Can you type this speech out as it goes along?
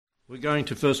We're going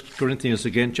to 1 Corinthians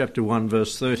again, chapter 1,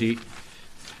 verse 30,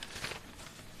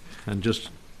 and just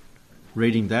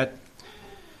reading that.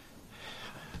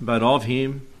 But of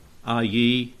him are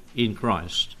ye in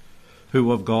Christ,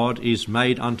 who of God is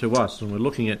made unto us. And we're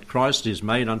looking at Christ is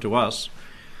made unto us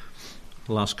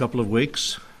the last couple of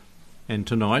weeks, and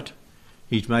tonight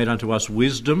he's made unto us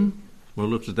wisdom. We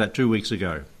looked at that 2 weeks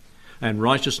ago. And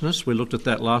righteousness, we looked at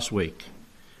that last week.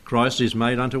 Christ is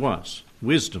made unto us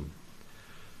wisdom.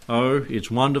 Oh,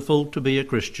 it's wonderful to be a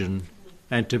Christian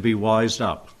and to be wised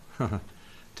up.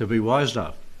 To be wised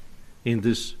up in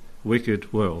this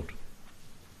wicked world.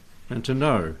 And to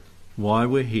know why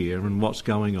we're here and what's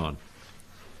going on.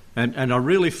 And I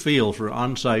really feel for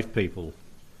unsaved people,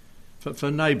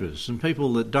 for neighbours and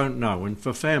people that don't know, and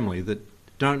for family that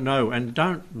don't know and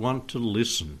don't want to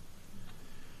listen.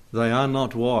 They are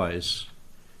not wise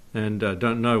and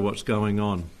don't know what's going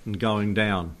on and going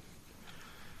down.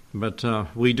 But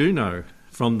we do know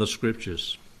from the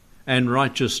Scriptures. And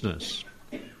righteousness.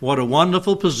 What a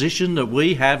wonderful position that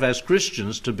we have as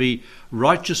Christians to be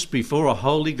righteous before a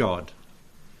holy God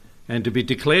and to be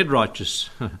declared righteous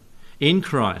in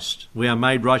Christ. We are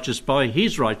made righteous by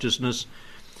his righteousness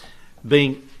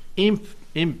being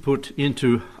input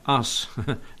into us,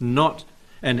 not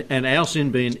and our sin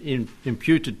being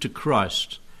imputed to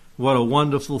Christ. What a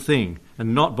wonderful thing,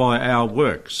 and not by our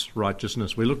works,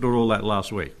 righteousness. We looked at all that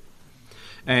last week.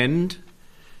 And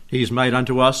he's made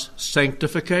unto us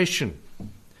sanctification,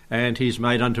 and he's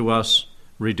made unto us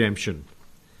redemption.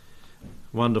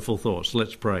 Wonderful thoughts.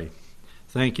 Let's pray.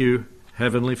 Thank you,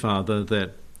 Heavenly Father,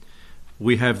 that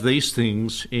we have these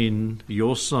things in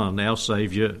your Son, our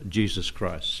Saviour, Jesus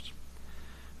Christ.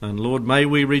 And Lord, may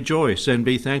we rejoice and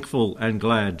be thankful and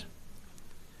glad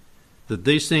that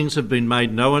these things have been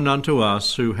made known unto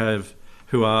us who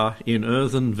are in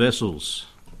earthen vessels,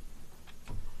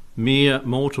 mere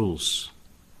mortals,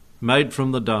 made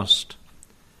from the dust,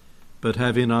 but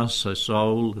have in us a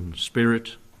soul and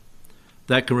spirit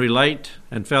that can relate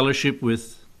and fellowship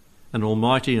with an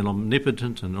almighty and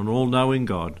omnipotent and an all-knowing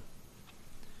God.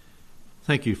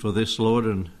 Thank you for this, Lord,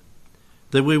 and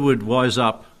that we would wise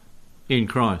up in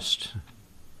Christ,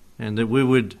 and that we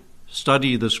would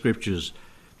study the Scriptures,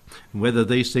 whether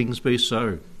these things be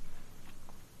so.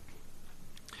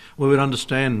 We would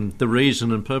understand the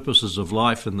reason and purposes of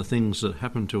life and the things that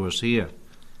happen to us here,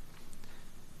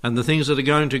 and the things that are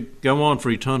going to go on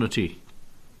for eternity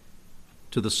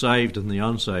to the saved and the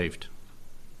unsaved.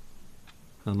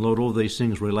 And Lord, all these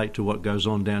things relate to what goes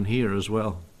on down here as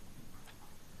well.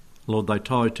 Lord, they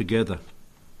tie together.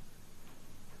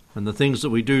 And the things that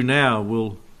we do now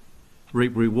will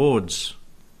reap rewards,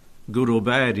 good or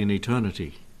bad, in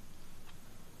eternity.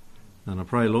 And I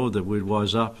pray, Lord, that we'd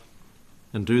wise up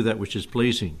and do that which is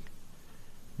pleasing.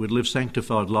 We'd live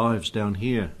sanctified lives down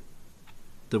here,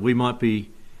 that we might be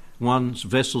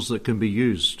vessels that can be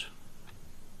used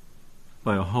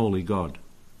by a holy God.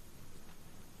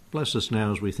 Bless us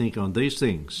now as we think on these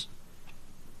things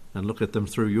and look at them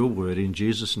through your word in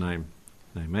Jesus' name.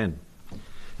 Amen.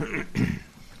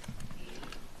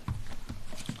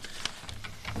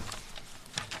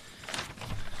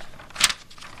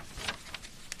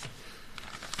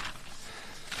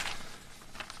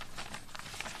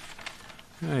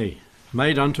 Hey,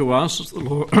 made unto us, the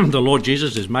Lord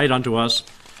Jesus is made unto us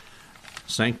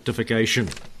sanctification.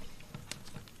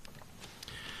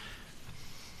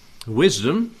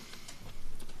 Wisdom,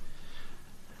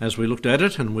 as we looked at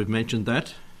it, and we've mentioned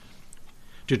that,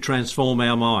 to transform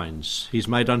our minds. He's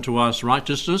made unto us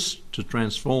righteousness to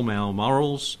transform our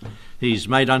morals. He's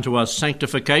made unto us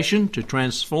sanctification to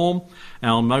transform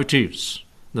our motives,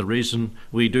 the reason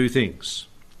we do things.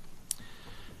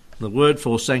 The word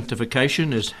for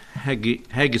sanctification is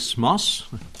hagismos.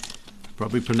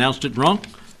 Probably pronounced it wrong.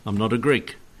 I'm not a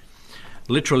Greek.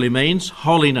 Literally means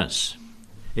holiness.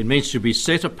 It means to be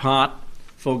set apart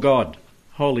for God.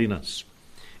 Holiness.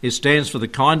 It stands for the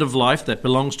kind of life that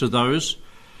belongs to those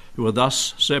who are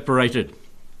thus separated.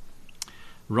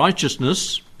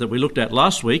 Righteousness, that we looked at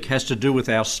last week, has to do with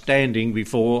our standing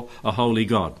before a holy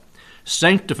God.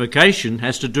 Sanctification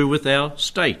has to do with our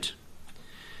state,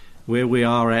 where we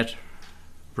are at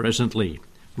presently.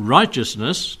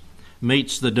 Righteousness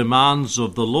meets the demands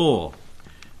of the law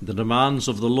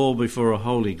before a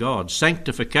holy God.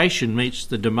 Sanctification meets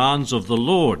the demands of the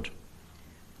Lord.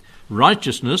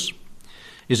 Righteousness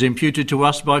is imputed to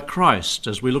us by Christ,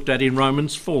 as we looked at in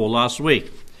Romans 4 last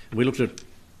week. We looked at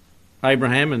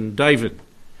Abraham and David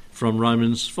from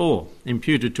Romans 4,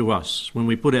 imputed to us when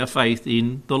we put our faith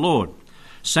in the Lord.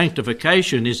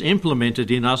 Sanctification is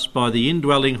implemented in us by the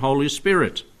indwelling Holy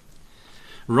Spirit.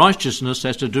 Righteousness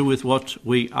has to do with what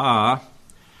we are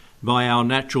by our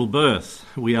natural birth.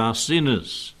 We are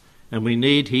sinners, and we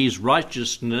need his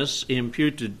righteousness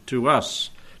imputed to us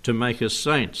to make us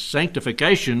saints.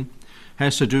 Sanctification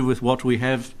has to do with what we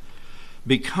have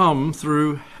become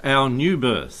through our new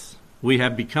birth. We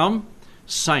have become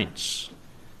saints.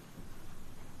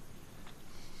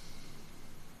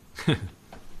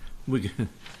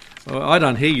 I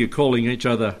don't hear you calling each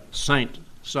other saint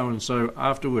so-and-so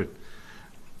afterward.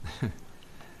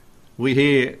 We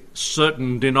hear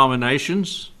certain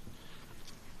denominations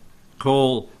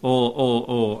call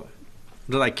or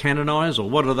do they canonize, or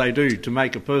what do they do to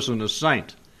make a person a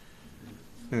saint?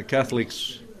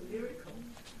 Catholics,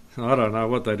 I don't know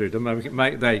what they do to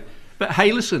make they. But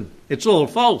hey, listen, it's all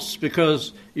false,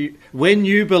 because when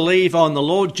you believe on the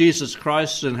Lord Jesus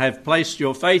Christ and have placed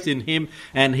your faith in him,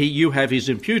 and you have his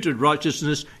imputed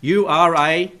righteousness, you are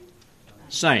a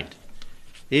saint.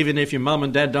 Even if your mum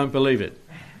and dad don't believe it.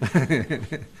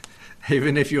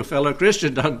 Even if your fellow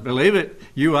Christian don't believe it,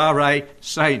 you are a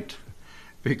saint,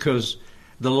 because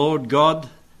the Lord God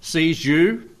sees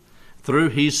you through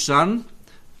his Son,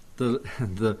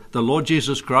 the Lord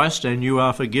Jesus Christ, and you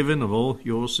are forgiven of all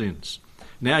your sins.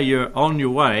 Now you're on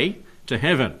your way to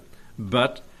heaven,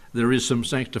 but there is some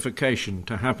sanctification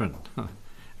to happen.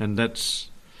 And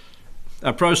that's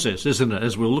a process, isn't it,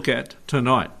 as we'll look at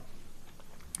tonight.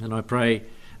 And I pray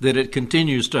that it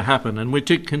continues to happen and we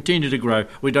continue to grow.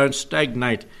 We don't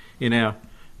stagnate in our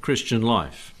Christian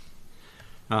life.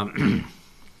 I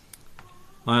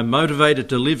am motivated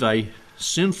to live a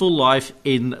sinful life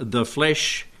in the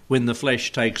flesh when the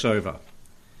flesh takes over.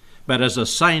 But as a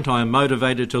saint, I am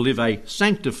motivated to live a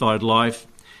sanctified life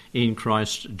in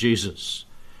Christ Jesus.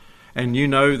 And you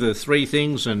know the three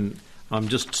things, and I'm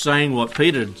just saying what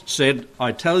Peter said.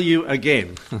 I tell you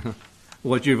again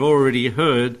what you've already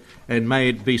heard, and may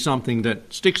it be something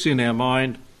that sticks in our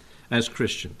mind as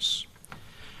Christians.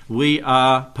 We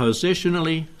are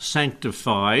positionally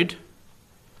sanctified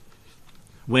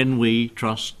when we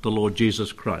trust the Lord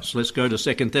Jesus Christ. Let's go to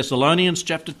 2 Thessalonians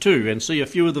chapter 2 and see a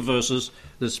few of the verses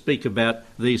that speak about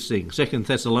these things. 2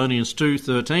 Thessalonians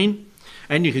 2:13,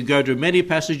 and you could go to many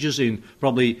passages in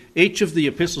probably each of the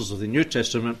epistles of the New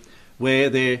Testament where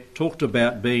they're talked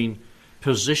about being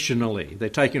positionally. They're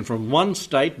taken from one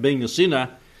state, being a sinner,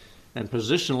 and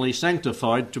positionally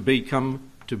sanctified to become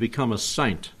a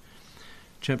saint.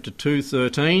 Chapter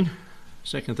 2:13,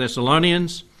 2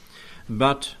 Thessalonians,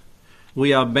 but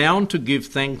we are bound to give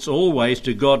thanks always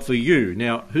to God for you.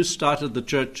 Now, who started the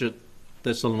church at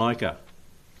Thessalonica?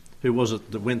 Who was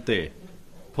it that went there?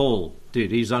 Paul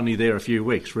did. He's only there a few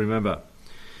weeks, remember.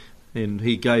 And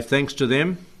he gave thanks to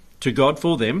them, to God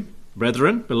for them,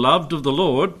 brethren, beloved of the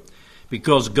Lord,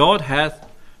 because God hath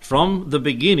from the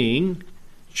beginning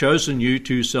chosen you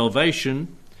to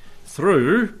salvation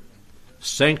through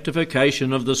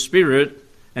sanctification of the Spirit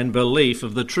and belief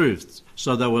of the truth.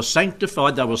 So they were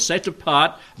sanctified, they were set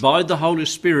apart by the Holy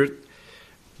Spirit.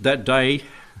 That day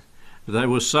they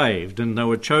were saved and they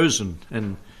were chosen,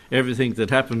 and everything that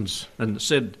happens and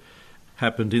said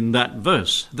happened in that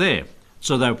verse there.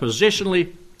 So they were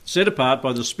positionally set apart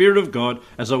by the Spirit of God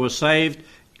as they were saved.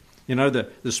 You know,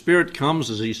 the Spirit comes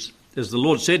as the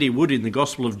Lord said he would in the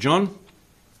Gospel of John,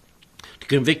 to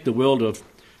convict the world of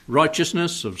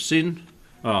righteousness, of sin.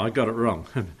 Oh, I got it wrong.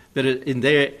 But in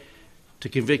there, to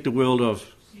convict the world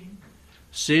of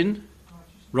sin,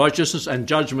 righteousness, and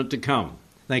judgment to come.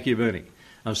 Thank you, Bernie.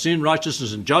 Of sin,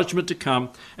 righteousness, and judgment to come.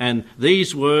 And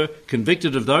these were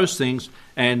convicted of those things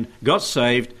and got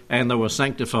saved, and they were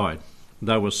sanctified.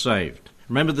 They were saved.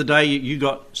 Remember the day you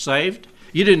got saved?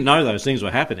 You didn't know those things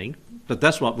were happening, but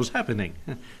that's what was happening.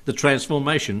 The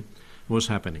transformation was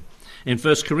happening. In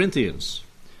 1 Corinthians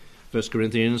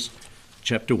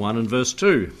chapter 1 and verse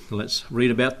 2, let's read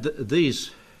about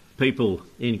these people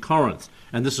in Corinth.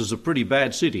 And this is a pretty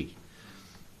bad city,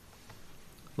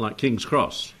 like King's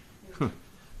Cross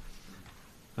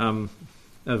of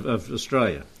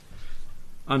Australia.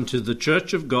 Unto the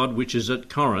church of God which is at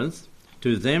Corinth,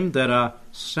 to them that are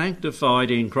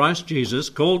sanctified in Christ Jesus,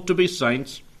 called to be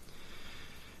saints,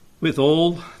 with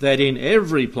all that in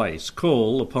every place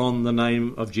call upon the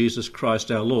name of Jesus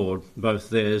Christ our Lord,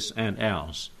 both theirs and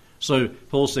ours. So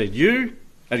Paul said, you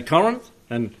at Corinth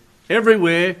and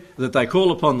everywhere that they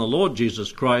call upon the Lord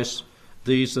Jesus Christ,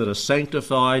 these that are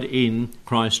sanctified in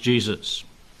Christ Jesus.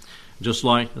 Just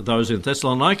like those in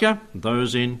Thessalonica,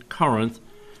 those in Corinth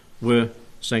were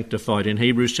sanctified. In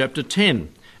Hebrews chapter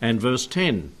 10 and verse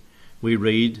 10, we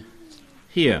read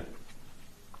here,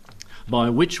 by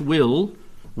which will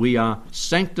we are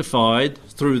sanctified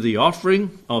through the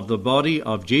offering of the body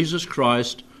of Jesus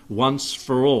Christ once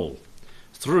for all.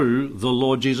 through the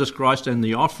Lord Jesus Christ and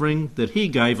the offering that he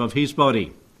gave of his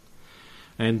body.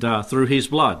 And through his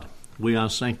blood we are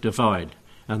sanctified.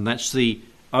 And that's the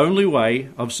only way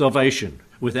of salvation.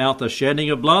 Without the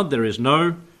shedding of blood there is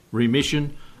no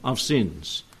remission of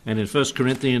sins. And in 1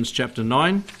 Corinthians chapter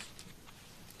 9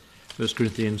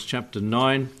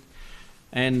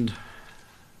 and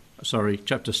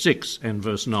chapter 6 and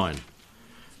verse 9,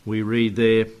 we read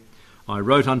there, I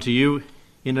wrote unto you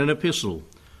in an epistle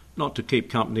not to keep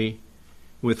company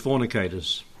with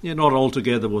fornicators. Yeah, not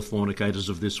altogether with fornicators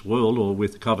of this world, or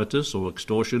with covetous, or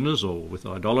extortioners, or with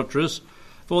idolaters,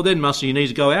 for then must ye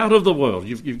needs go out of the world.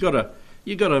 You've got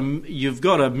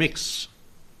to mix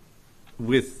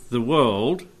with the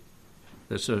world.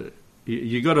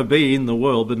 You've got to be in the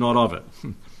world, but not of it.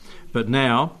 But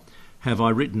now have I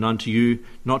written unto you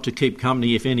not to keep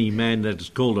company if any man that is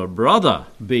called a brother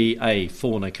be a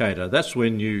fornicator. That's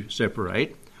when you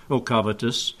separate, or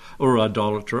covetous, or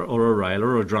idolater, or a railer,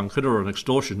 or a drunkard, or an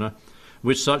extortioner,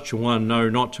 with such one know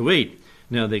not to eat.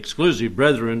 Now the exclusive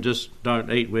brethren just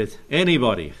don't eat with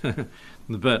anybody.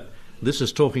 But this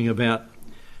is talking about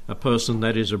a person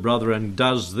that is a brother and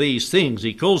does these things.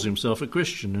 He calls himself a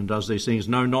Christian and does these things,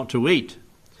 know not to eat.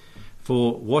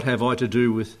 For what have I to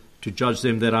do with to judge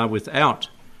them that are without?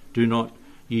 Do not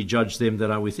ye judge them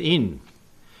that are within.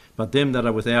 But them that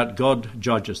are without God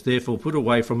judgeth. Therefore put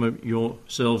away from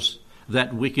yourselves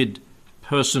that wicked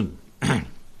person.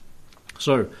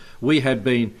 So we have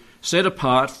been set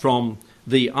apart from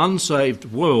the unsaved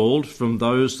world, from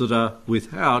those that are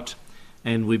without,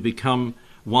 and we become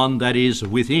one that is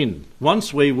within.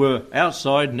 Once we were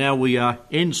outside, now we are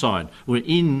inside. We're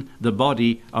in the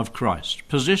body of Christ.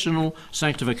 Positional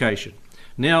sanctification.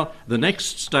 Now, the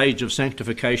next stage of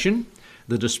sanctification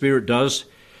that the Spirit does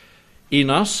in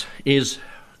us is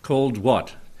called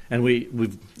what? And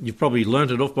you've probably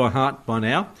learnt it off by heart by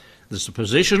now. There's the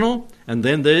positional, and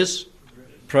then there's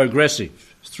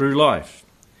progressive through life.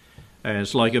 And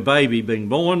it's like a baby being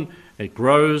born. It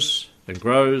grows and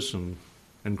grows and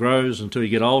grows until you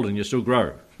get old and you still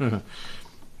grow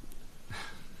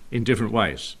in different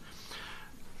ways.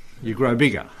 You grow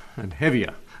bigger and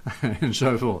heavier and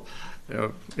so forth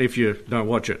if you don't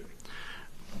watch it.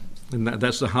 And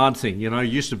that's the hard thing. You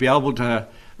used to be able to...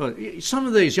 some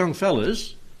of these young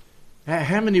fellas,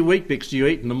 how many Weet Bix do you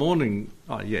eat in the morning?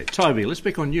 Oh, yeah, Toby, let's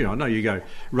pick on you. I know you go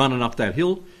running up that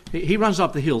hill. He runs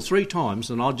up the hill 3 times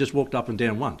and I just walked up and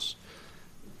down once.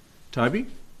 Toby,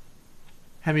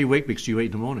 how many Weet Bix do you eat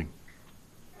in the morning?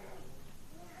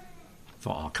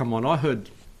 Oh, come on, I heard...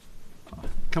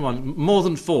 Come on, more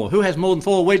than 4. Who has more than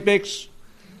 4 Weet Bix?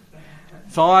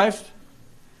 5?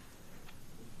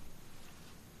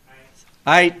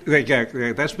 8. There you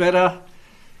go. That's better.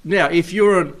 Now, if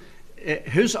you're...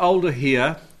 who's older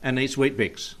here and eats Weet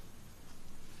Bix?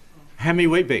 How many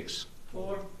Weet Bix?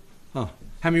 4. Oh,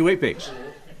 how many Weet Bix?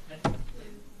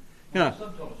 Yeah.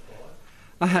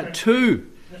 I had 2.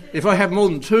 If I have more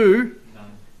than 2, you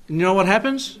know what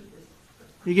happens?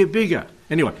 You get bigger.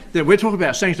 Anyway, we're talking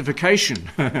about sanctification,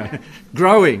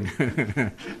 growing,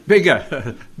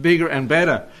 bigger and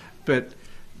better. But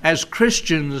as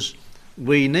Christians,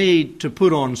 we need to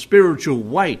put on spiritual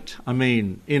weight. I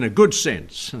mean, in a good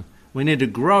sense. We need to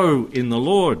grow in the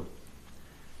Lord.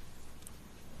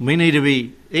 We need to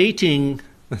be eating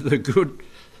the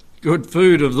good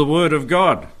food of the Word of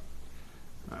God.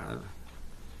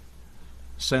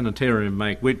 Sanitarium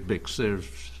make Weet Bix.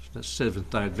 That's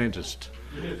Seventh-day Adventist.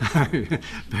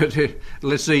 But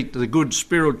let's eat the good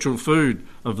spiritual food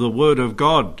of the Word of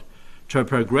God to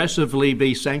progressively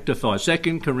be sanctified.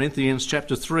 2 Corinthians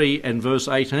chapter 3 and verse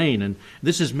 18. And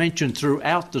this is mentioned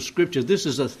throughout the Scripture. This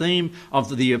is a theme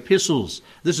of the epistles.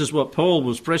 This is what Paul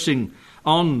was pressing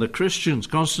on the Christians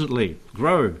constantly.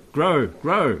 Grow, grow,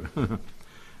 grow.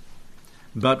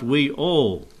 But we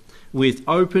all, with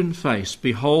open face,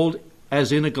 behold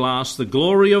as in a glass the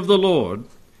glory of the Lord.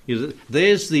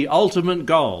 There's the ultimate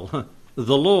goal,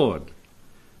 the Lord,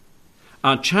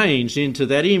 are changed into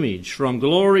that image from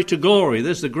glory to glory.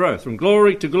 There's the growth, from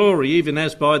glory to glory, even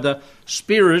as by the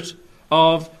Spirit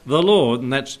of the Lord,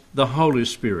 and that's the Holy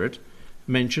Spirit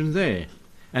mentioned there,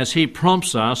 as he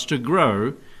prompts us to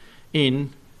grow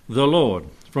in the Lord,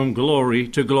 from glory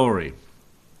to glory.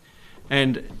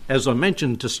 And as I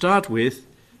mentioned to start with,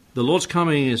 the Lord's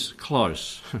coming is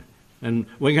close. And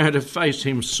we're going to face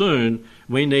him soon.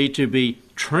 We need to be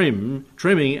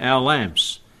trimming our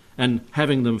lamps and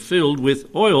having them filled with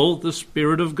oil, the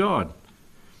Spirit of God.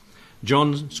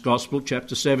 John's Gospel,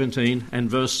 chapter 17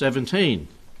 and verse 17.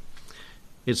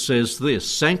 It says this,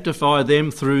 sanctify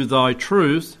them through thy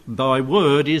truth, thy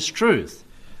word is truth.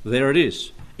 There it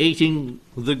is. eating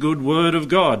the good word of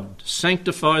God,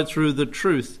 sanctified through the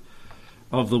truth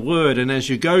of the word. And as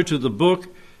you go to the book,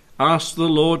 ask the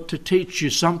Lord to teach you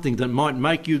something that might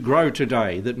make you grow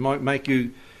today, that might make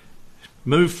you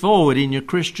move forward in your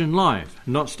Christian life,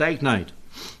 not stagnate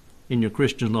in your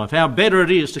Christian life. How better it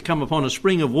is to come upon a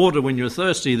spring of water when you're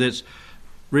thirsty that's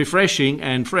refreshing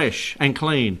and fresh and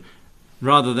clean,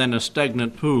 rather than a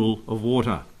stagnant pool of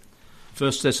water.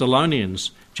 1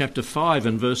 Thessalonians chapter 5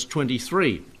 and verse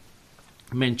 23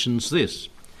 mentions this.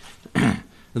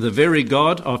 The very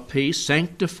God of peace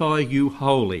sanctify you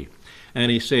wholly. And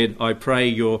he said, I pray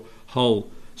your whole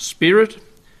spirit,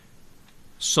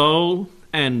 soul,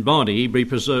 and body be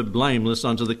preserved blameless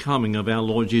unto the coming of our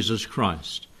Lord Jesus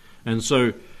Christ. And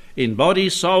so, in body,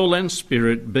 soul, and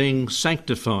spirit being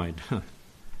sanctified,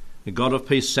 the God of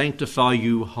peace sanctify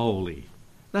you wholly.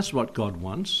 That's what God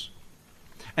wants.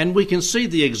 And we can see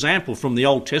the example from the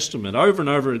Old Testament over and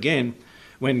over again.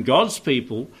 When God's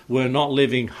people were not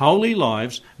living holy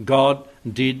lives, God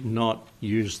did not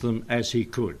use them as he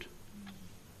could.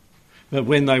 But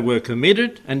when they were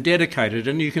committed and dedicated,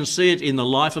 and you can see it in the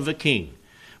life of a king,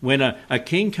 when a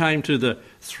king came to the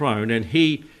throne and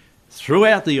he threw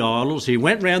out the idols, he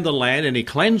went round the land and he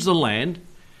cleansed the land,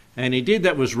 and he did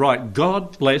that was right,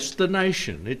 God blessed the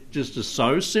nation. It just is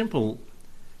so simple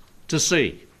to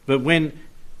see. But when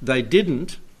they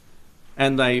didn't,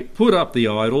 and they put up the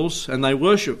idols and they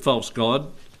worshipped false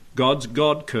gods,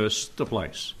 God cursed the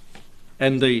place.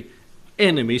 And the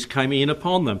enemies came in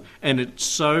upon them. And it's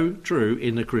so true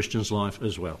in the Christian's life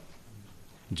as well.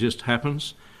 It just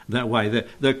happens that way.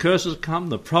 The curses come,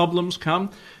 the problems come,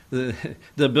 the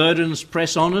burdens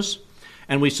press on us,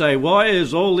 and we say, why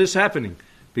is all this happening?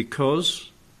 Because,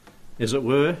 as it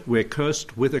were, we're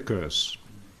cursed with a curse.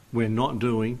 We're not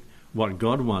doing what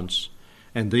God wants,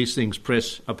 and these things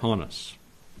press upon us.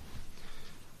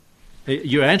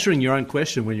 You're answering your own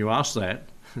question when you ask that.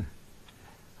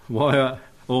 Why are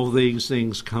all these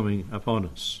things coming upon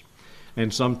us?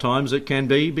 And sometimes it can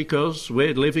be because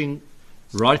we're living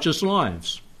righteous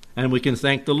lives, and we can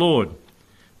thank the Lord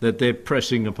that they're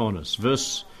pressing upon us.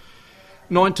 Verse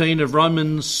 19 of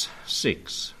Romans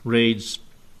 6 reads,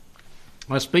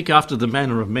 I speak after the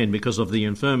manner of men because of the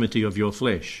infirmity of your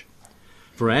flesh.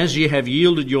 For as ye have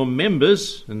yielded your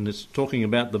members, and it's talking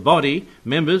about the body,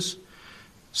 members,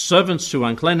 servants to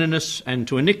uncleanness and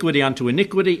to iniquity unto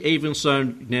iniquity, even so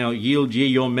now yield ye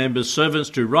your members servants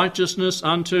to righteousness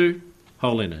unto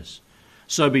holiness.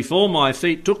 So before my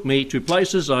feet took me to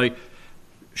places I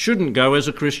shouldn't go as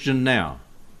a Christian now.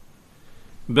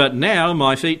 But now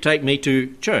my feet take me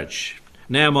to church.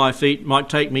 Now my feet might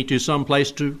take me to some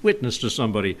place to witness to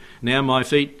somebody. Now my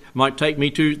feet might take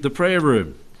me to the prayer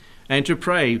room and to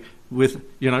pray with,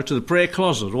 to the prayer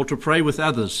closet, or to pray with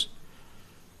others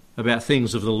about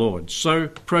things of the Lord. So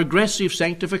progressive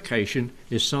sanctification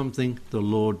is something the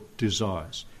Lord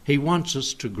desires. He wants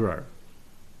us to grow.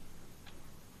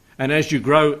 And as you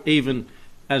grow, even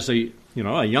as a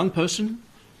young person,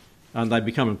 and they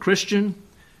become a Christian,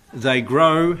 they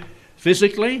grow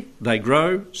physically, they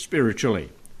grow spiritually.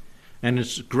 And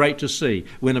it's great to see.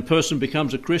 When a person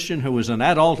becomes a Christian who is an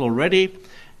adult already,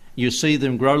 you see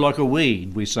them grow like a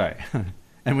weed, we say.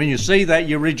 And when you see that,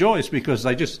 you rejoice, because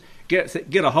they just get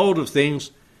a hold of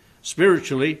things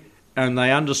spiritually, and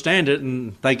they understand it,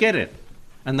 and they get it,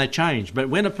 and they change. But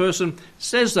when a person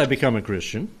says they become a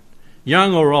Christian,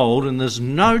 young or old, and there's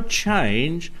no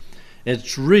change,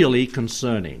 it's really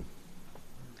concerning.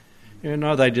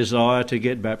 They desire to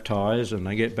get baptized, and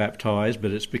they get baptized,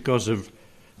 but it's because of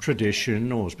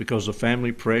tradition, or it's because of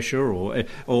family pressure, or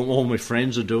all my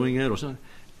friends are doing it, or something.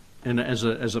 And as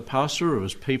a pastor, or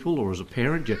as people, or as a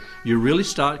parent, you really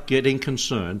start getting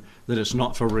concerned that it's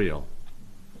not for real.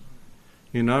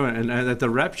 And at the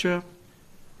rapture,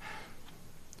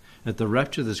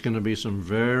 there's going to be some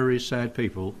very sad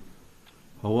people.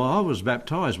 Oh, well, I was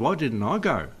baptized. Why didn't I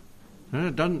go?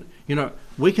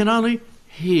 We can only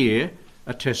hear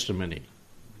a testimony.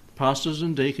 Pastors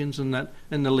and deacons and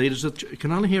the leaders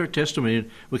can only hear a testimony.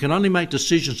 We can only make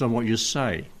decisions on what you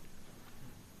say.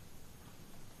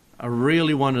 I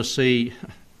really want to see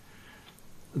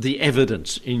the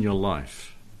evidence in your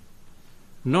life.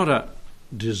 Not a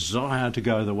desire to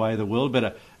go the way of the world,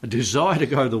 but a desire to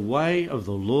go the way of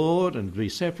the Lord and be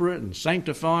separate and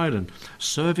sanctified and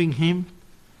serving Him.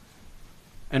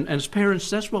 And as parents,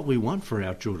 that's what we want for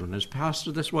our children. As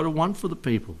pastors, that's what I want for the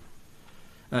people.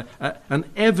 An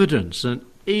evidence, an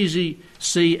easy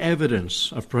see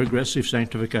evidence of progressive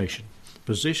sanctification.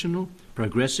 Positional,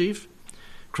 progressive.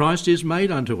 Christ is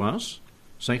made unto us,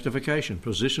 sanctification,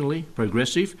 positionally,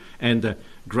 progressive, and the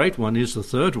great one is the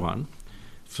third one,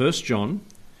 1 John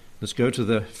Let's go to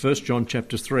the 1 John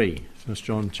chapter 3. 1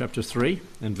 John chapter 3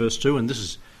 and verse 2, and this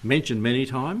is mentioned many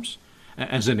times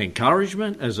as an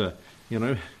encouragement, as a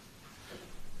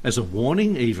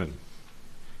warning even.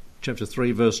 Chapter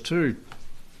 3 verse 2,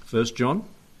 1 John.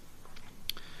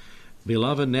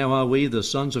 Beloved, now are we the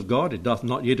sons of God. It doth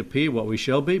not yet appear what we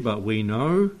shall be, but we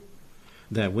know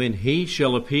that when he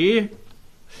shall appear,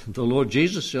 the Lord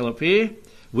Jesus shall appear,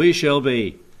 we shall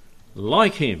be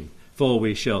like him, for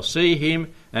we shall see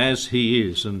him as he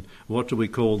is. And what do we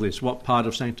call this? What part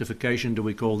of sanctification do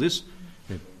we call this?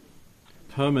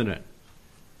 Permanent,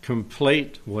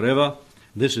 complete, whatever.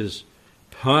 This is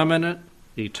permanent,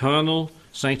 eternal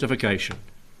sanctification.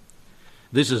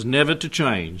 This is never to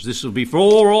change. This will be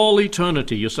for all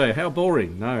eternity. You say, how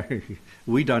boring? No,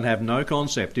 we don't have no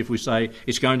concept if we say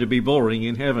it's going to be boring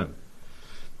in heaven.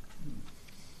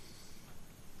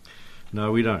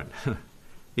 No, we don't.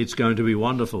 It's going to be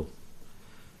wonderful.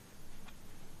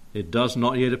 It does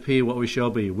not yet appear what we shall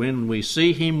be. When we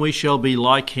see him, we shall be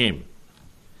like him.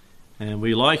 And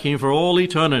we like him for all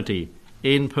eternity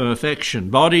in perfection,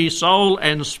 body, soul,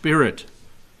 and spirit.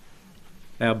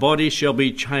 Our body shall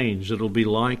be changed. It'll be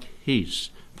like his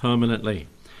permanently.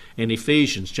 In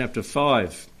Ephesians chapter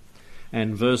 5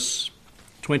 and verse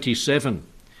 27,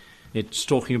 it's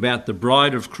talking about the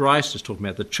bride of Christ. It's talking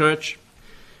about the church.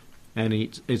 And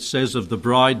it says of the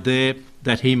bride there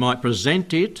that he might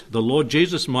present it, the Lord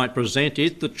Jesus might present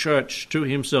it, the church, to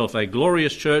himself, a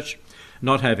glorious church,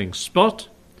 not having spot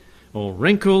or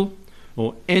wrinkle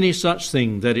or any such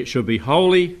thing, that it should be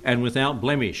holy and without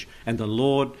blemish. And the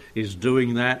Lord is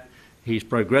doing that. He's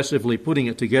progressively putting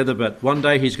it together, but one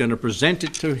day he's going to present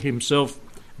it to himself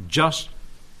just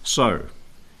so.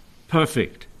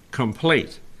 Perfect,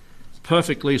 complete,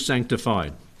 perfectly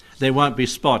sanctified. There won't be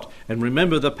spot. And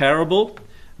remember the parable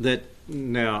that,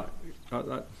 now,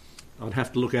 I'd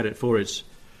have to look at it for its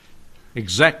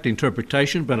exact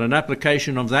interpretation, but an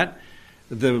application of that.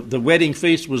 The wedding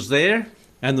feast was there,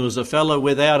 and there was a fellow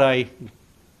without a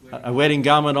wedding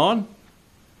garment on,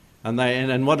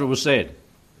 and what it was said,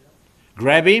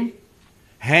 grab him,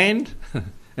 hand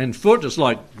and foot. It's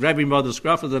like grab him by the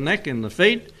scruff of the neck and the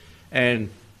feet,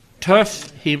 and turf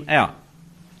him out.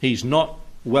 He's not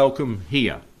welcome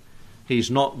here. He's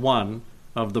not one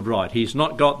of the bride. He's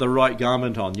not got the right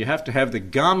garment on. You have to have the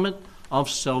garment of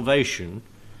salvation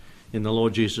in the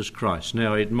Lord Jesus Christ.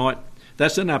 Now,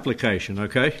 that's an application,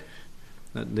 okay?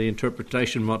 The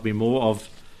interpretation might be more of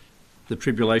the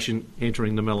tribulation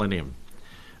entering the millennium.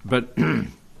 But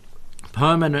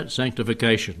permanent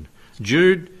sanctification.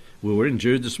 Jude, we were in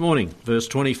Jude this morning, verse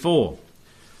 24,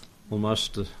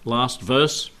 almost the last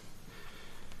verse.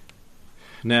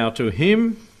 Now to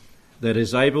him that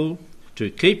is able to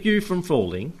keep you from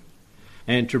falling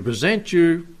and to present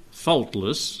you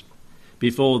faultless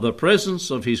before the presence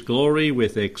of his glory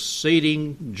with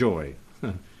exceeding joy.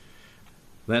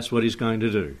 That's what he's going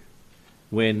to do.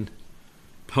 When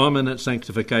permanent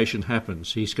sanctification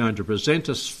happens, he's going to present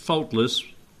us faultless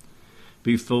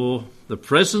before the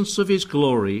presence of his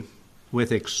glory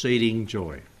with exceeding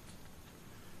joy.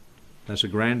 That's a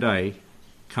grand day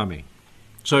coming.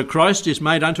 So Christ is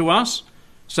made unto us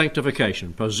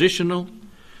sanctification, positional,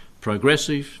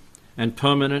 progressive, and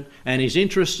permanent, and he's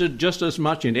interested just as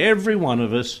much in every one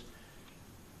of us,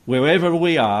 wherever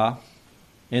we are,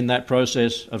 in that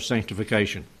process of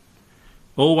sanctification.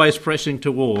 Always pressing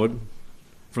toward,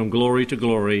 from glory to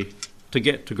glory, to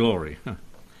get to glory.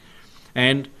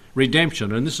 And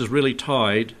redemption, and this is really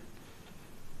tied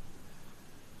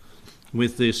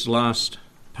with this last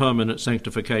permanent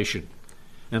sanctification.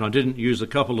 And I didn't use a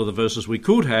couple of the verses we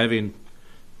could have in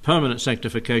permanent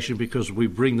sanctification because we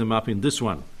bring them up in this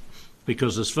one.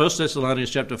 Because there's 1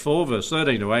 Thessalonians chapter 4, verse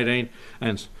 13 to 18,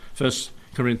 and 1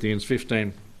 Corinthians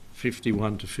 15,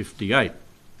 51 to 58.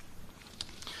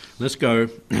 Let's go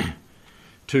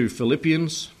to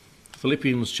Philippians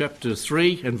chapter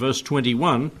 3 and verse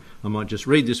 21. I might just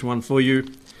read this one for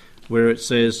you, where it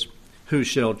says, who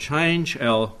shall change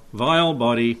our vile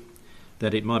body,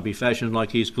 that it might be fashioned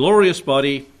like his glorious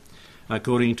body,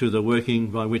 according to the working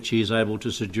by which he is able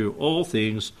to subdue all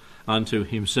things unto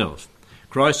himself.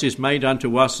 Christ is made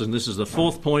unto us, and this is the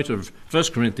fourth point of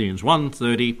 1 Corinthians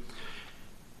 1:30,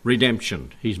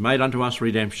 redemption. He's made unto us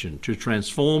redemption, to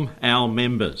transform our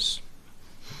members.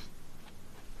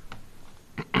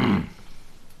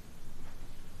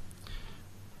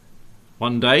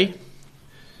 One day,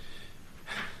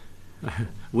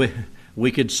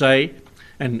 we could say,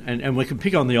 and we can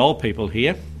pick on the old people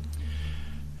here,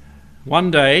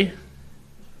 one day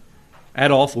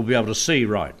Adolf will be able to see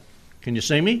right. Can you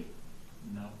see me?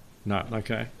 No. No,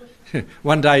 okay.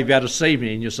 One day you'll be able to see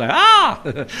me and you'll say, ah!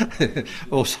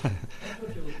 Also,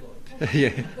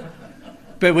 yeah.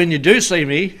 But when you do see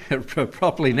me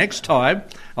properly next time,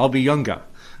 I'll be younger.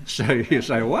 So you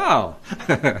say, wow.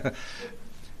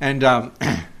 And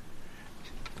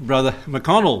Brother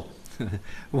McConnell,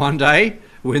 one day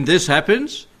when this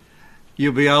happens,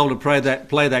 you'll be able to play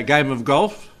that game of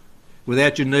golf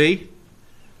without your knee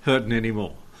hurting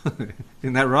anymore.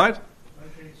 Isn't that right?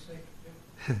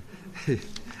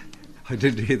 I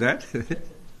didn't hear that.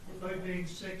 Without being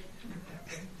sick.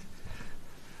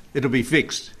 It'll be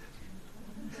fixed.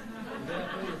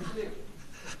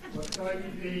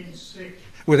 Without being sick.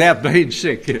 Without being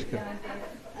sick.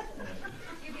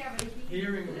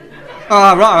 Hearing.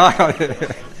 Oh,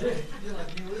 right.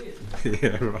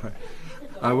 Yeah, right.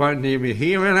 I won't need my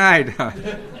hearing aid.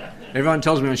 Everyone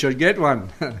tells me I should get one,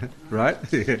 right?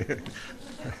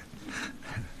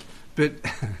 But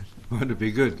won't it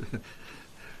be good?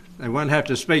 They won't have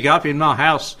to speak up in my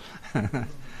house.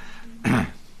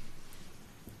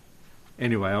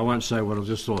 Anyway, I won't say what I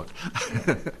just thought.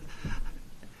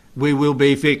 We will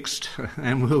be fixed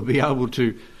and we'll be able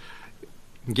to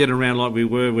get around like we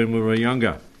were when we were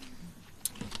younger.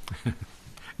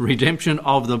 Redemption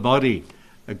of the body,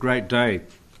 a great day.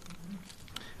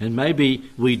 And maybe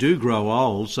we do grow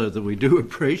old so that we do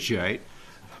appreciate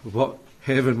what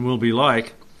heaven will be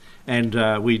like,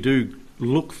 and we do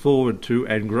look forward to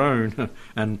and groan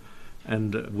and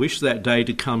wish that day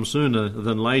to come sooner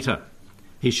than later.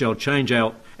 He shall change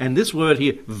our, and this word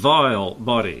here, vile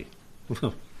body.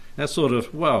 That's sort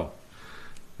of, well,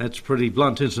 that's pretty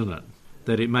blunt, isn't it?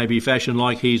 That it may be fashioned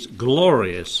like his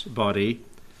glorious body,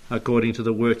 according to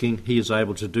the working he is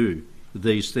able to do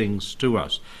these things to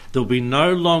us. There'll be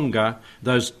no longer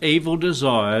those evil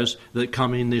desires that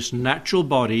come in this natural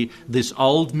body, this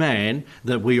old man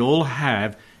that we all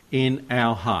have in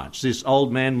our hearts. This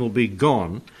old man will be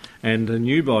gone and the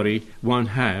new body won't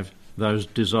have those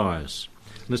desires.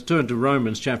 Let's turn to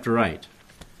Romans chapter 8.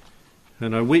 You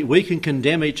know, we can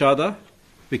condemn each other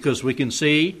because we can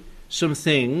see some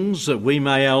things that we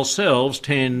may ourselves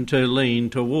tend to lean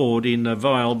toward in the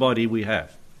vile body we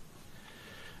have.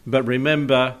 But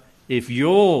remember, if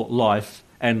your life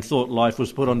and thought life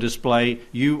was put on display,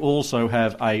 you also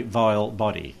have a vile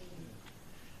body.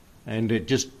 And it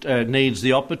just needs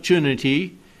the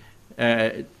opportunity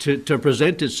to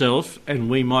present itself, and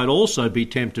we might also be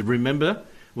tempted. Remember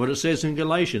what it says in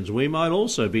Galatians. We might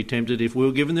also be tempted, if we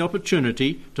were given the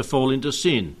opportunity, to fall into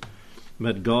sin.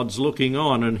 But God's looking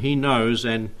on and he knows,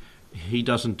 and he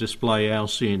doesn't display our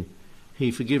sin.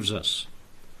 He forgives us.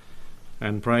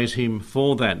 And praise him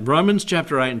for that. Romans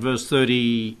chapter 8 and verse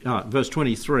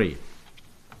 23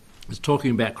 is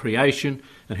talking about creation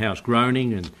and how it's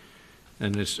groaning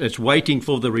and it's waiting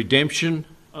for the redemption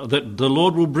that the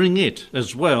Lord will bring it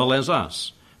as well as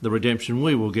us, the redemption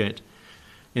we will get.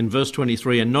 In verse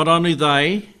 23, and not only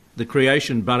they, the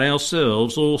creation, but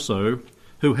ourselves also,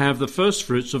 who have the first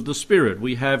fruits of the Spirit.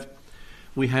 We have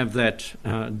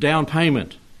that down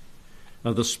payment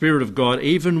of the Spirit of God,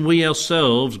 even we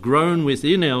ourselves, groan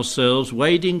within ourselves,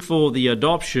 waiting for the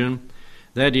adoption,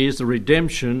 that is, the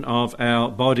redemption of our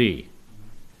body.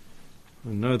 I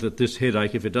know that this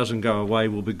headache, if it doesn't go away,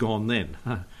 will be gone then.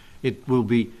 It will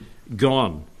be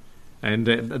gone. And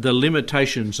the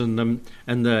limitations and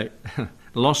the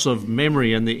loss of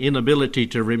memory and the inability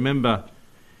to remember.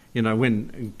 You know,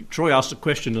 when Troy asked a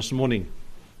question this morning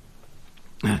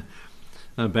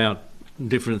about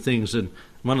different things, and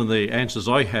one of the answers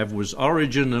I have was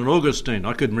Origen and Augustine.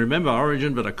 I could remember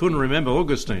Origen, but I couldn't remember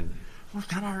Augustine. Why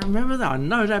can't I remember that? I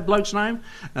know that bloke's name,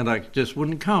 and I just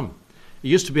wouldn't come.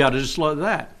 You used to be able to just like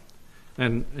that,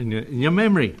 and in your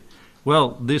memory.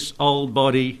 Well, this old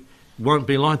body won't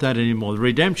be like that anymore. The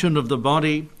redemption of the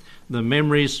body, the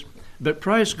memories. But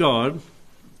praise God,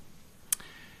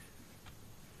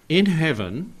 in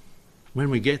heaven, when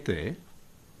we get there,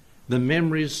 the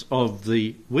memories of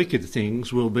the wicked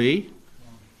things will be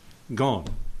gone.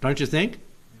 Don't you think?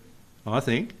 I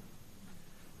think.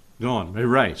 Gone,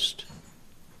 erased.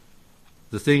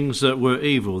 The things that were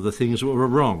evil, the things that were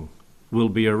wrong, will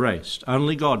be erased.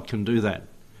 Only God can do that.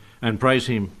 And praise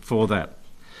him for that.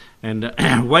 And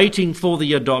waiting for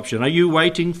the adoption. Are you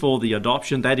waiting for the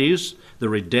adoption? That is, the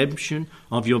redemption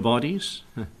of your bodies.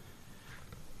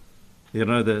 You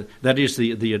know, that is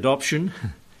the adoption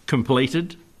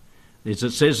completed. As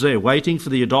it says there, waiting for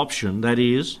the adoption, that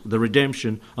is, the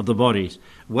redemption of the bodies.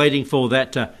 Waiting for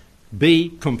that to be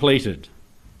completed.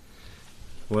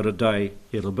 What a day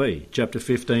it'll be. Chapter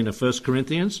 15 of 1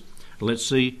 Corinthians. Let's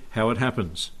see how it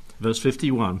happens. Verse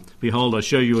 51, behold, I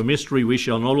show you a mystery. We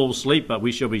shall not all sleep, but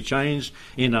we shall be changed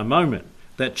in a moment.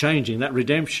 That changing, that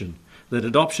redemption that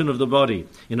adoption of the body.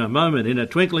 In a moment, in a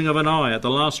twinkling of an eye, at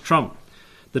the last trump,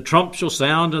 the trump shall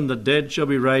sound, and the dead shall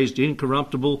be raised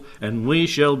incorruptible, and we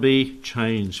shall be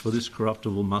changed. For this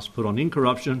corruptible must put on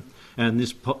incorruption, and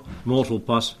this mortal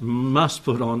must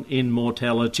put on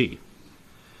immortality.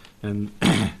 And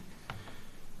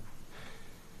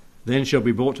then shall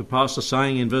be brought to pass the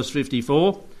saying in verse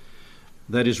 54,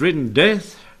 that is written,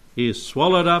 death is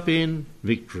swallowed up in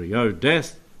victory. O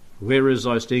death, where is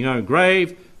thy sting? O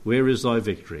grave, where is thy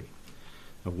victory?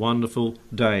 A wonderful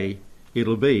day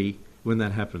it'll be when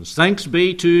that happens. Thanks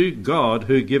be to God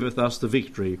who giveth us the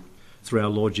victory through our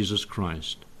Lord Jesus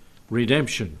Christ.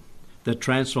 Redemption, the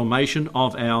transformation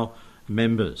of our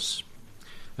members.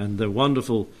 And the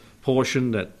wonderful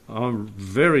portion that I'm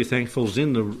very thankful is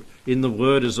in the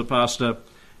Word as a pastor,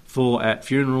 for at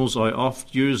funerals I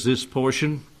oft use this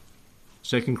portion,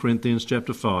 2 Corinthians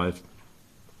chapter 5.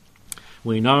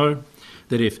 We know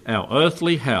that if our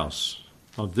earthly house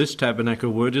of this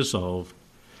tabernacle were dissolved,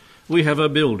 we have a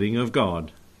building of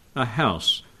God, a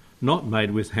house not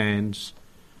made with hands,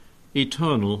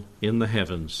 eternal in the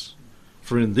heavens.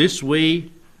 For in this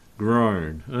we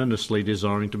groan, earnestly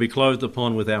desiring to be clothed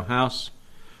upon with our house,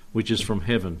 which is from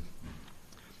heaven.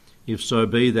 If so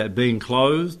be that being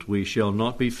clothed we shall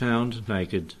not be found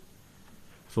naked.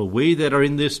 For we that are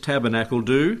in this tabernacle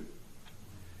do,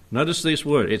 notice this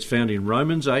word, it's found in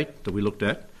Romans 8 that we looked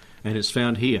at, and it's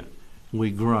found here, we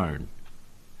groan.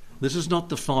 This is not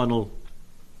the final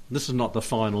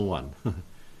one.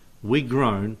 We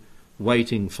groan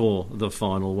waiting for the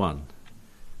final one,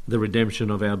 the redemption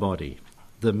of our body,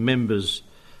 the members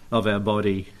of our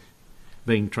body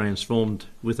being transformed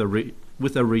with a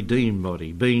redeemed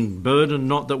body, being burdened,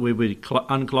 not that we be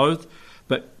unclothed,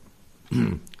 but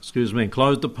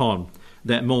clothed upon,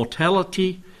 that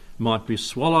mortality might be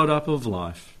swallowed up of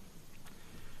life.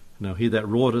 Now he that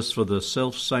wrought us for the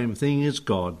self-same thing is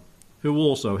God, who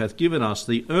also hath given us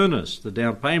the earnest, the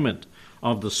down payment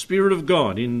of the Spirit of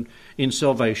God in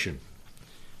salvation.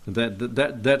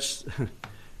 That's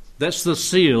the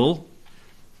seal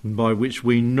by which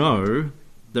we know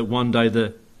that one day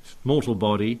the mortal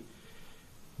body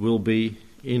will be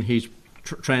in his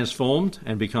transformed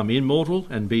and become immortal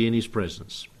and be in his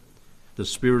presence. The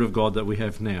Spirit of God that we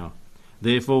have now.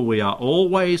 Therefore we are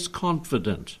always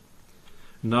confident,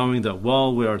 knowing that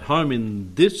while we're at home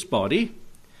in this body,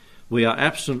 we are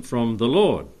absent from the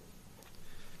Lord.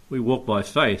 We walk by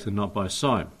faith and not by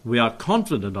sight. We are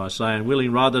confident, I say, and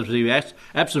willing rather to be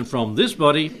absent from this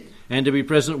body and to be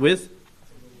present with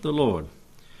the Lord.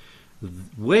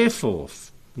 Wherefore,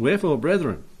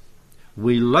 brethren,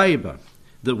 we labour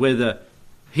that whether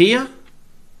here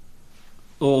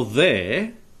or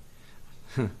there,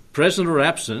 present or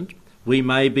absent, we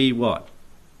may be what?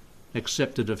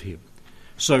 Accepted of him.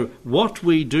 So what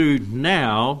we do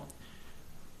now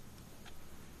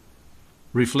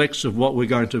reflects of what we're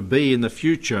going to be in the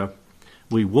future.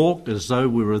 We walk as though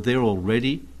we were there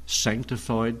already,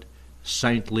 sanctified,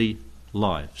 saintly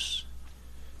lives,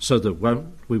 so that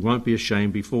we won't be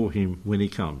ashamed before him when he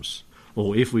comes.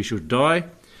 Or if we should die,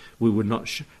 we would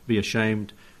not be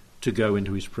ashamed to go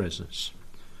into his presence.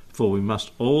 For we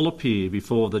must all appear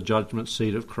before the judgment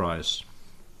seat of Christ,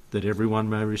 that everyone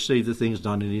may receive the things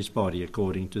done in his body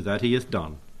according to that he hath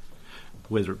done,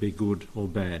 whether it be good or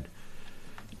bad.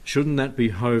 Shouldn't that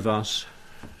behove us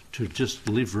to just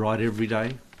live right every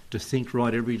day, to think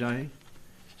right every day?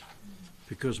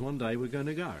 Because one day we're going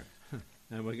to go,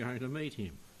 and we're going to meet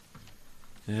him,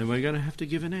 and we're going to have to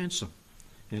give an answer.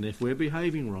 And if we're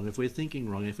behaving wrong, if we're thinking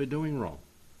wrong, if we're doing wrong,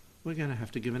 we're going to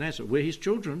have to give an answer. We're his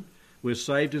children, we're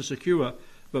saved and secure,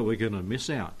 but we're going to miss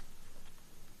out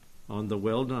on the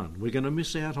well done. We're going to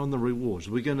miss out on the rewards.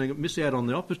 We're going to miss out on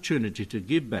the opportunity to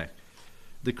give back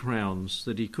the crowns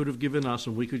that he could have given us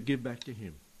and we could give back to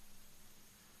him.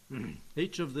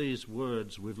 Each of these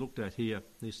words we've looked at here,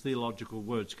 these theological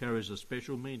words, carries a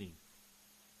special meaning.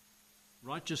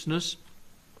 Righteousness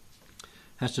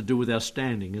has to do with our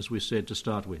standing, as we said to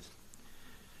start with.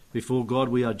 Before God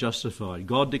we are justified.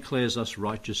 God declares us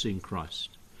righteous in Christ.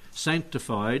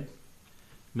 Sanctified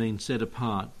means set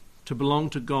apart, to belong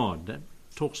to God. That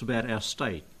talks about our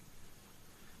state.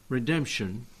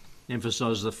 Redemption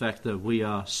emphasises the fact that we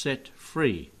are set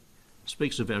free.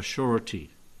 Speaks of our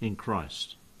surety in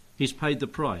Christ. He's paid the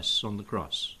price on the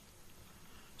cross.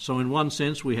 So in one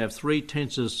sense we have three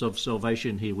tenses of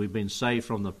salvation here. We've been saved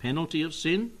from the penalty of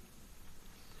sin.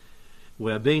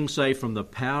 We are being saved from the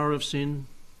power of sin.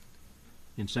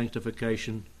 In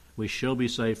sanctification, we shall be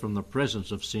saved from the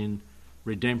presence of sin,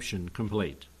 redemption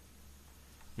complete.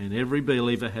 And every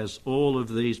believer has all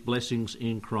of these blessings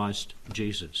in Christ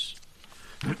Jesus.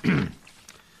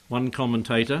 One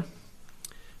commentator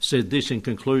said this in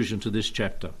conclusion to this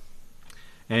chapter.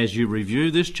 As you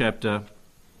review this chapter,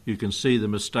 you can see the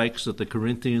mistakes that the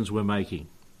Corinthians were making.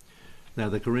 Now,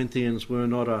 the Corinthians were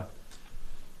not a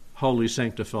wholly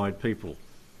sanctified people.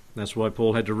 That's why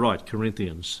Paul had to write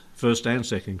Corinthians, 1st and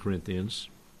 2nd Corinthians.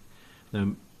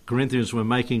 The Corinthians were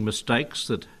making mistakes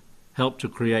that helped to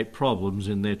create problems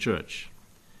in their church.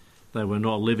 They were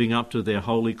not living up to their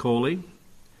holy calling,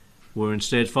 were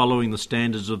instead following the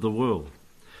standards of the world.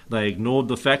 They ignored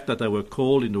the fact that they were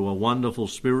called into a wonderful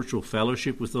spiritual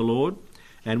fellowship with the Lord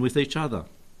and with each other.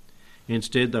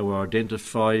 Instead, they were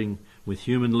identifying with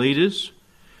human leaders.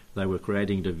 They were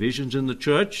creating divisions in the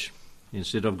church.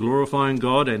 Instead of glorifying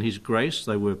God and his grace,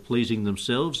 they were pleasing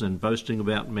themselves and boasting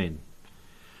about men.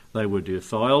 They were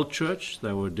defiled church,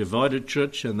 they were divided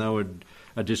church, and they were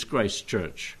a disgraced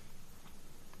church.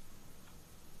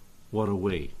 What are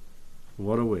we?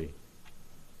 What are we?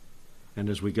 And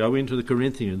as we go into the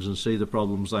Corinthians and see the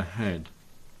problems they had,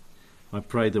 I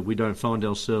pray that we don't find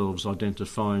ourselves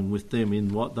identifying with them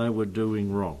in what they were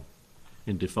doing wrong,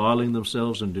 in defiling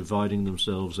themselves and dividing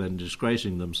themselves and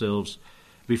disgracing themselves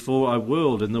before a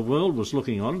world. And the world was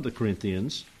looking on the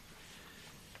Corinthians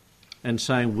and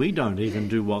saying, we don't even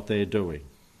do what they're doing.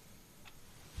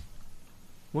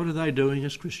 What are they doing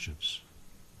as Christians?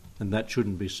 And that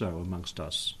shouldn't be so amongst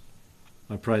us.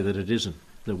 I pray that it isn't,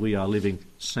 that we are living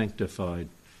sanctified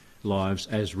lives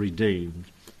as redeemed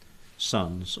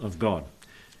sons of God,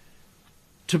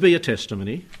 to be a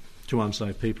testimony to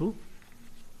unsaved people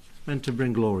and to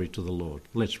bring glory to the Lord.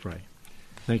 Let's pray.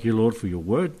 Thank you, Lord, for your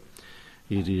word.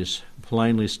 It is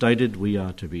plainly stated we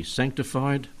are to be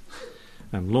sanctified,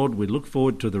 and Lord, we look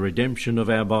forward to the redemption of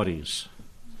our bodies.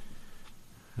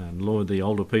 And Lord, the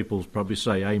older people probably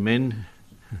say amen.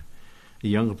 The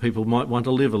younger people might want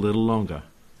to live a little longer,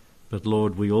 but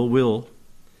Lord, we all will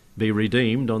be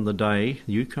redeemed on the day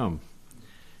you come.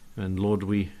 And Lord,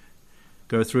 we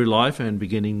go through life and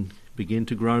begin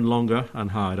to groan longer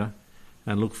and harder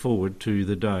and look forward to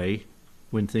the day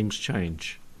when things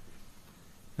change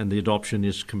and the adoption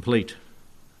is complete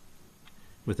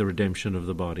with the redemption of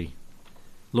the body.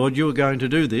 Lord, you are going to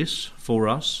do this for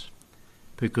us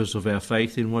because of our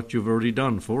faith in what you've already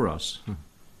done for us.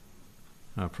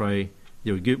 I pray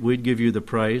we'd give you the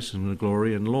praise and the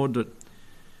glory, and Lord, that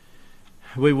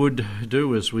we would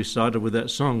do as we started with that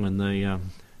song and the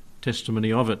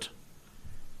testimony of it,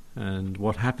 and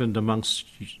what happened amongst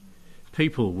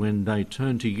people when they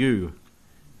turned to you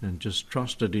and just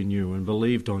trusted in you and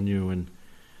believed on you and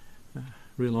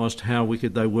realised how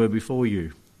wicked they were before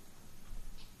you.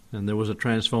 And there was a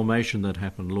transformation that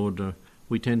happened. Lord,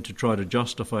 we tend to try to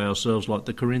justify ourselves like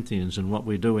the Corinthians in what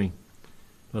we're doing.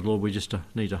 But Lord, we just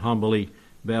need to humbly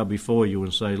bow before you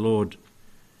and say, Lord,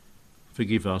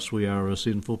 forgive us, we are a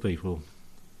sinful people.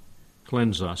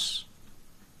 Cleanse us,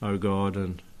 O God,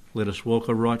 and let us walk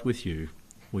aright with you.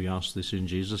 We ask this in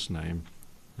Jesus' name.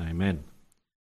 Amen.